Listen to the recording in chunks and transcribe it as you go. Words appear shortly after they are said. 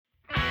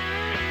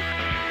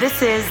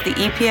This is the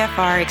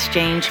EPFR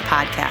Exchange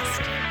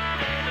podcast.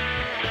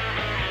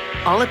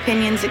 All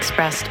opinions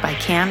expressed by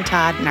Cam,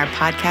 Todd, and our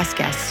podcast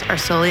guests are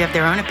solely of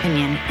their own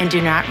opinion and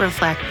do not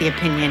reflect the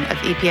opinion of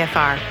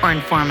EPFR or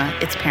Informa,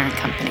 its parent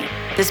company.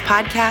 This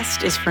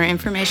podcast is for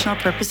informational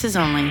purposes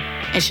only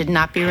and should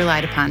not be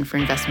relied upon for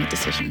investment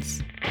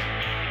decisions.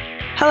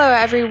 Hello,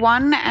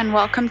 everyone, and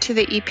welcome to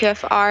the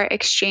EPFR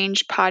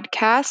Exchange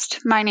podcast.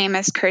 My name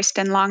is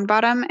Kirsten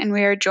Longbottom, and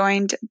we are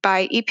joined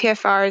by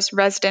EPFR's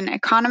resident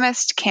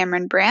economist,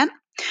 Cameron Brandt.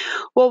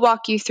 We'll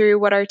walk you through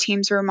what our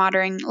teams were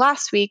monitoring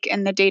last week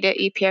in the data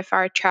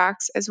EPFR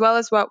tracks, as well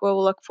as what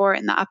we'll look for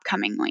in the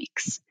upcoming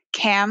weeks.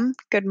 Cam,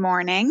 good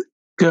morning.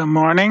 Good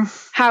morning.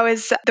 How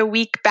has the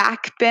week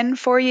back been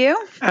for you?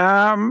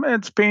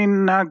 It's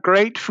been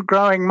great for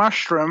growing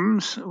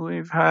mushrooms.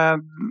 We've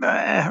had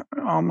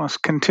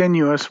almost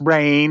continuous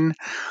rain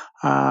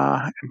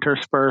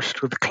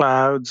interspersed with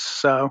clouds,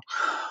 so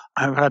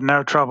I've had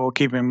no trouble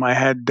keeping my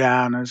head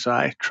down as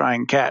I try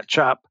and catch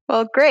up.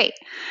 Well, great.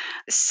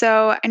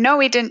 So I know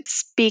we didn't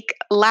speak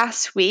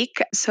last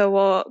week,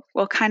 so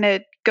we'll kind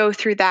of go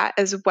through that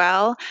as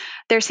well.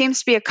 There seems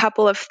to be a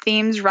couple of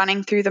themes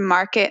running through the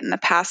market in the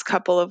past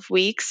couple of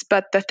weeks,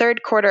 but the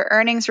third quarter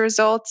earnings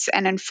results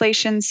and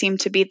inflation seem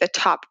to be the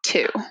top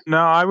two. No,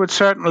 I would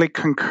certainly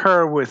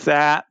concur with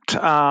that.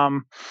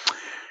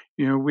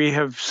 We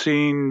have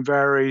seen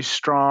very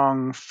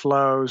strong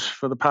flows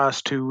for the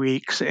past 2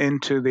 weeks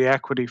into the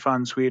equity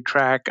funds we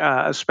track,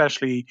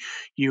 especially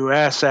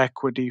U.S.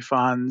 equity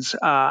funds.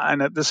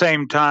 And at the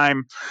same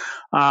time,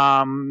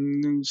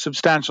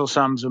 substantial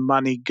sums of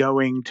money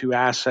going to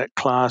asset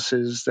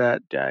classes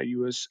that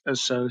you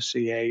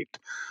associate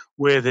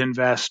with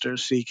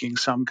investors seeking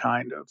some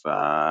kind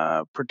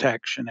of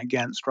protection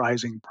against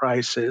rising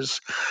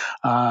prices,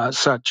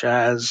 such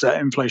as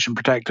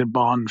inflation-protected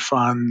bond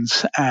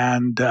funds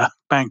and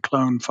bank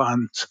loan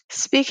funds.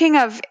 Speaking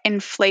of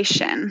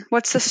inflation,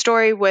 what's the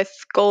story with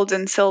gold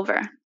and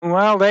silver?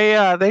 Well,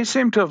 they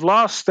seem to have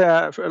lost,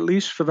 at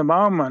least for the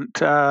moment,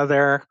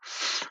 their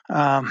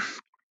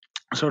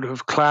sort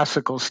of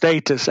classical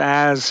status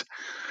as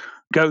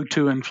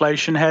go-to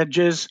inflation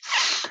hedges.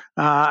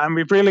 And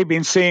we've really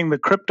been seeing the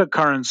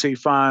cryptocurrency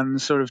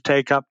funds sort of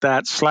take up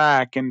that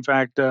slack. In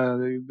fact,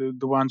 the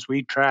ones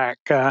we track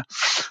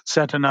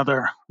set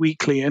another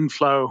weekly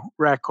inflow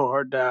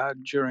record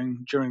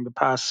during the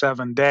past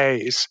 7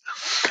 days.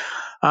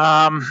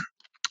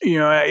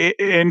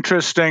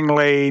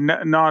 Interestingly,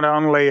 not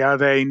only are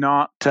they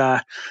not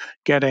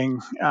getting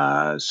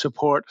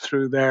support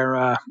through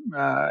their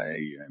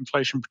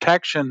inflation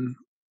protection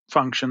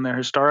function, their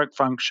historic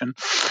function,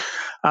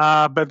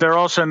 but they're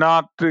also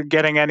not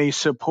getting any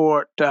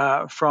support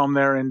from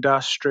their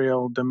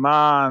industrial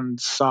demand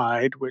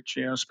side, which,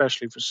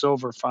 especially for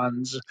silver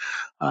funds,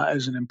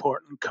 is an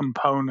important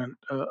component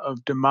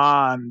of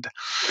demand,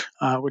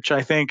 which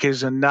I think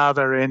is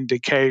another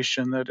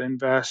indication that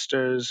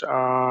investors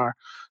are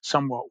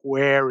somewhat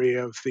wary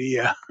of the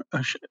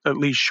at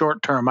least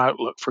short-term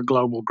outlook for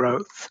global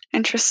growth.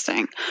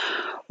 Interesting.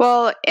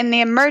 Well, in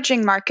the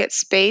emerging market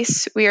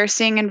space, we are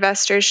seeing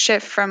investors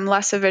shift from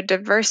less of a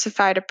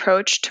diversified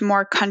approach to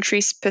more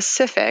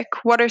country-specific.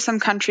 What are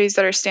some countries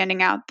that are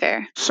standing out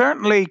there?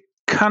 Certainly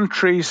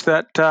countries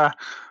that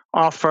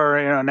offer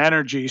an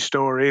energy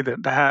story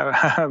that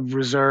have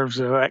reserves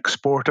of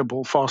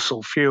exportable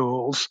fossil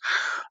fuels.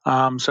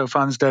 So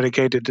funds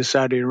dedicated to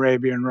Saudi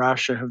Arabia and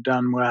Russia have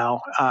done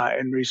well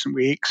in recent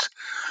weeks.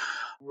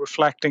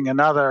 Reflecting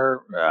another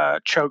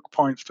choke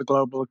point for the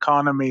global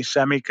economy,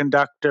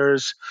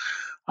 semiconductors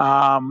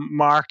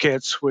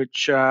markets,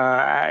 which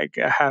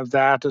have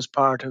that as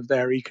part of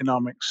their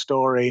economic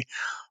story,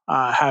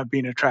 have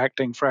been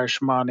attracting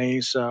fresh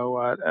money.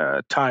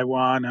 So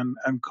Taiwan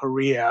and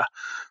Korea,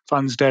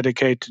 funds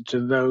dedicated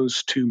to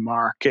those two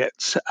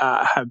markets,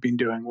 have been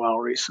doing well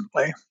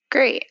recently.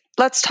 Great.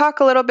 Let's talk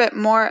a little bit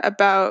more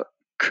about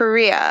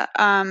Korea,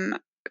 a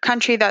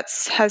country that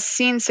has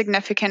seen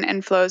significant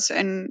inflows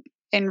in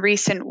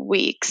recent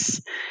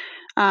weeks.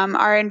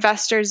 Are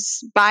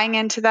investors buying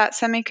into that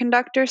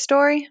semiconductor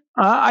story?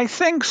 I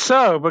think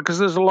so, because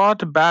there's a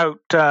lot about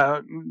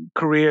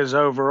Korea's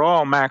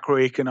overall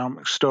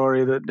macroeconomic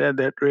story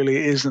that really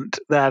isn't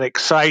that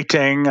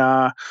exciting.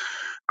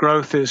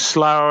 Growth is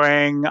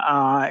slowing.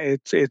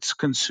 Its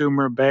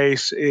consumer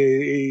base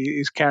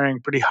is carrying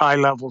pretty high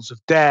levels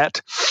of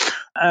debt,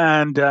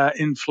 and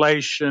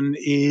inflation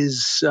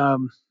is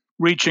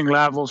reaching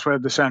levels where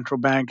the central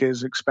bank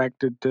is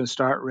expected to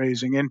start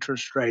raising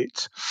interest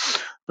rates.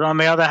 But on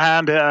the other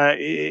hand,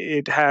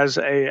 it has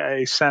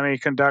a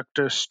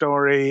semiconductor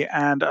story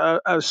and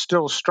a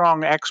still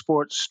strong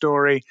export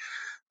story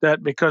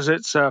that, because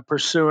it's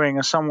pursuing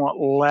a somewhat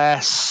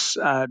less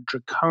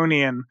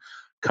draconian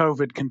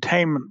COVID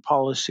containment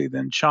policy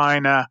than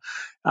China,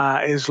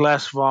 is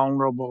less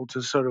vulnerable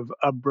to sort of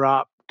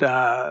abrupt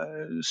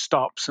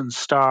stops and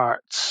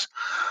starts.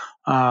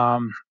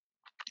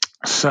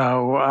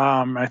 So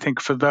I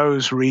think for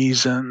those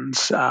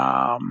reasons,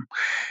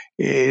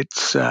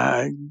 it's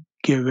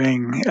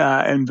giving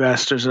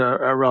investors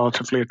a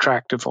relatively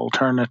attractive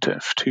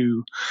alternative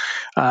to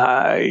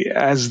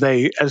as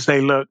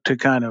they look to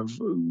kind of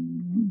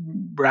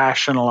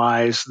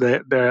rationalize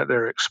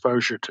their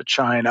exposure to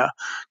China,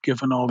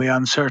 given all the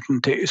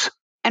uncertainties.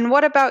 And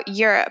what about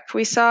Europe?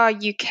 We saw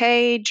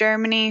UK,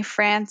 Germany,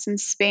 France, and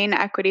Spain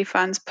equity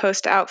funds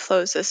post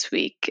outflows this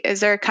week. Is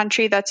there a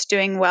country that's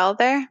doing well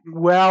there?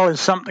 Well is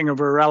something of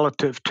a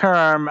relative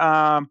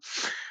term.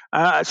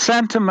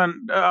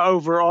 Sentiment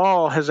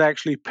overall has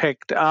actually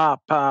picked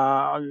up,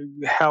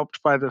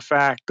 helped by the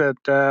fact that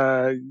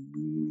the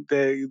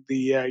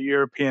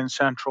European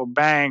Central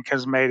Bank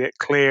has made it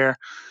clear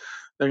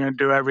they're going to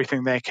do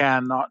everything they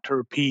can not to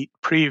repeat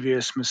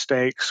previous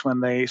mistakes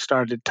when they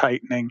started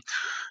tightening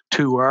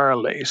too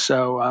early.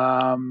 So,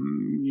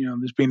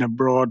 there's been a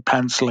broad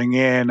penciling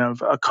in of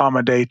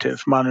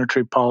accommodative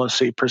monetary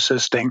policy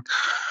persisting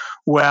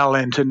well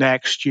into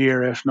next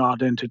year, if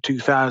not into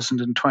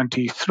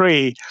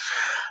 2023.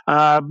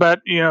 But,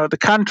 at the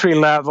country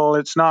level,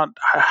 it's not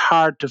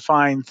hard to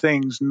find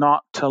things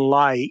not to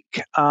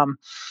like.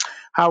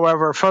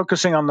 However,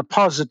 focusing on the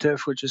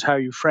positive, which is how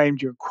you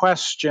framed your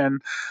question,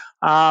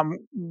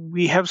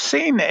 we have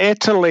seen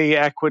Italy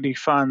equity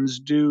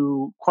funds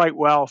do quite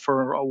well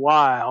for a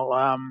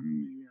while.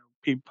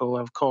 People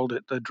have called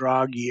it the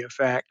Draghi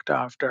effect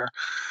after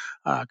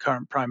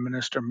current Prime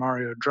Minister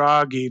Mario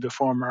Draghi, the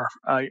former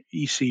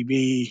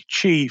ECB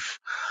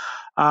chief.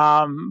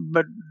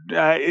 But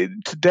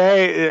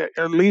today,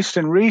 at least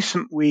in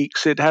recent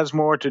weeks, it has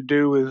more to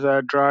do with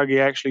Draghi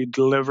actually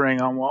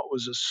delivering on what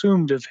was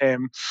assumed of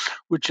him,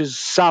 which is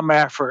some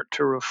effort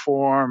to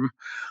reform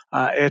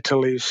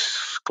Italy's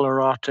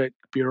sclerotic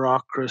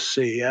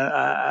bureaucracy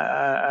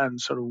and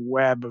sort of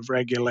web of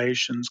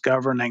regulations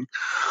governing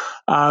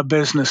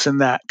business in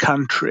that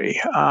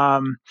country.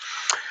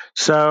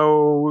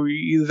 So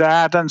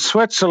that, and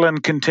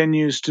Switzerland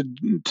continues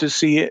to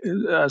see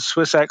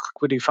Swiss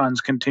equity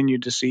funds continue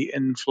to see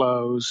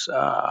inflows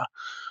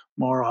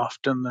more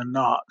often than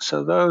not.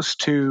 So those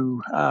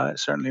two,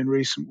 certainly in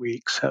recent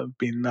weeks, have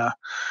been the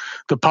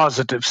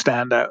positive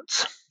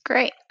standouts.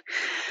 Great.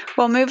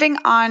 Well, moving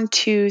on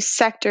to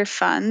sector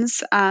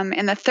funds.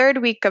 In the third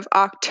week of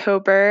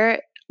October,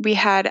 we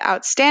had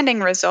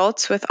outstanding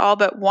results with all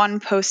but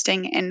one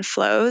posting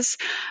inflows.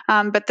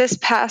 But this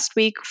past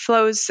week,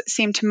 flows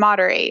seem to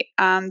moderate.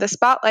 The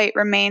spotlight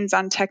remains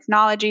on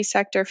technology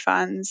sector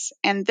funds,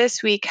 and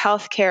this week,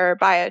 healthcare or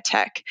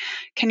biotech.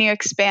 Can you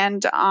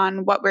expand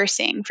on what we're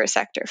seeing for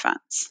sector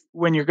funds?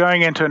 When you're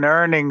going into an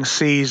earnings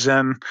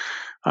season,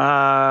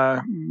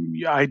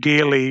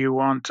 ideally you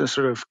want to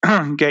sort of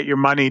get your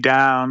money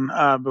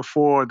down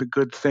before the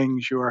good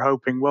things you are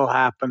hoping will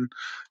happen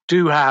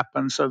do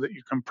happen, so that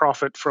you can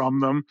profit from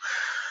them.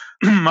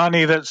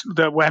 Money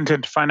that went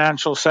into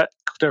financial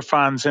sector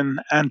funds in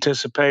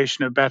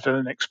anticipation of better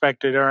than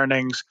expected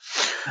earnings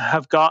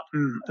have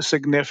gotten a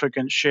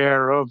significant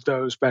share of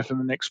those better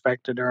than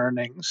expected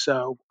earnings.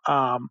 So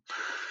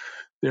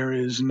there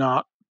is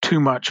not too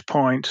much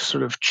point to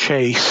sort of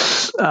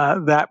chase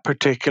that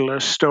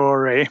particular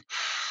story.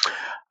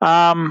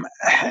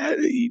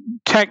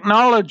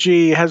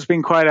 Technology has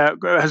been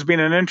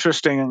an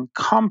interesting and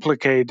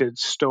complicated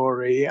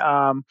story.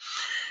 From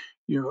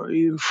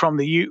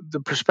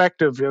the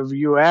perspective of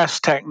U.S.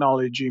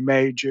 technology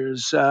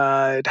majors,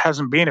 it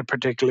hasn't been a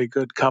particularly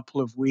good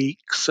couple of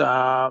weeks.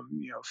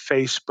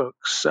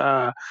 Facebook's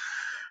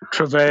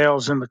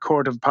travails in the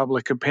court of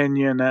public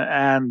opinion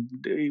and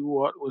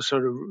what was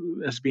sort of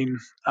has been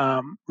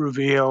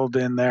revealed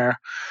in their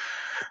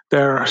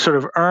sort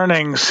of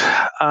earnings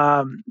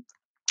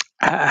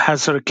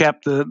has sort of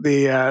kept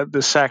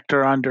the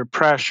sector under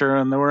pressure,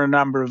 and there were a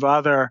number of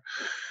other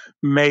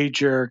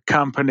major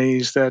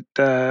companies that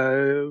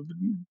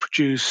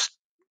produced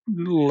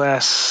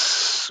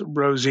less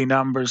rosy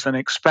numbers than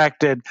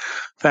expected,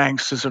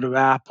 thanks to sort of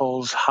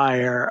Apple's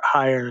higher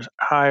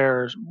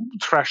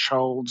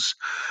thresholds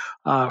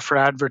for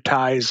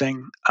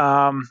advertising.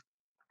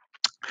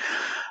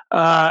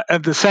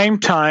 At the same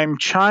time,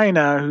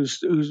 China, whose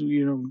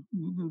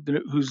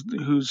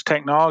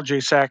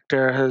technology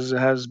sector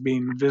has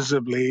been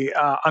visibly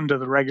under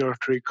the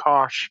regulatory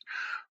cosh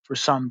for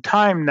some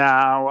time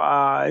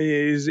now,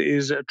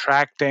 is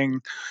attracting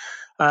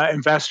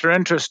investor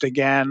interest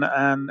again,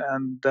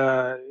 and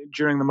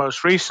during the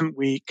most recent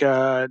week,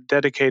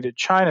 dedicated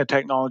China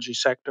technology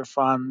sector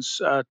funds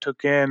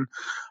took in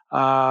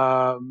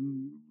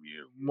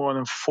more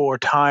than 4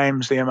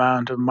 times the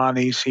amount of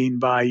money seen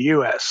by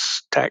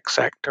U.S. tech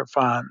sector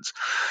funds.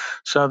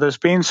 So there's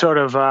been sort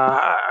of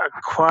a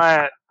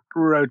quiet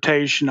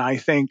rotation, I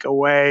think,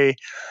 away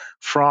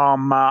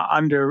from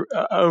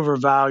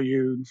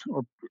overvalued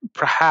or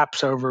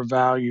perhaps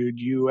overvalued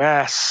the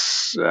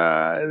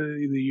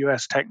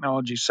U.S.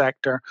 technology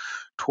sector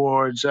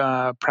towards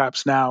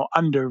perhaps now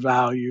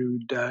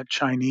undervalued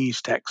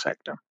Chinese tech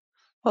sector.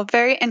 Well,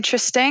 very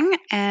interesting,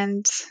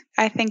 and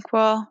I think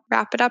we'll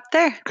wrap it up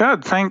there.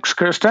 Good. Thanks,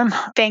 Kirsten.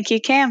 Thank you,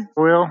 Cam.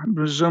 We'll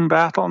resume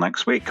battle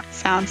next week.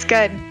 Sounds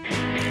good.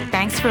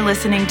 Thanks for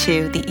listening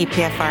to the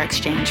EPFR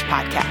Exchange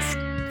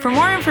podcast. For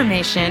more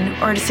information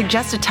or to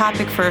suggest a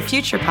topic for a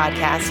future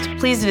podcast,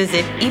 please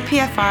visit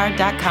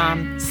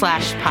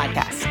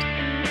epfr.com/podcast.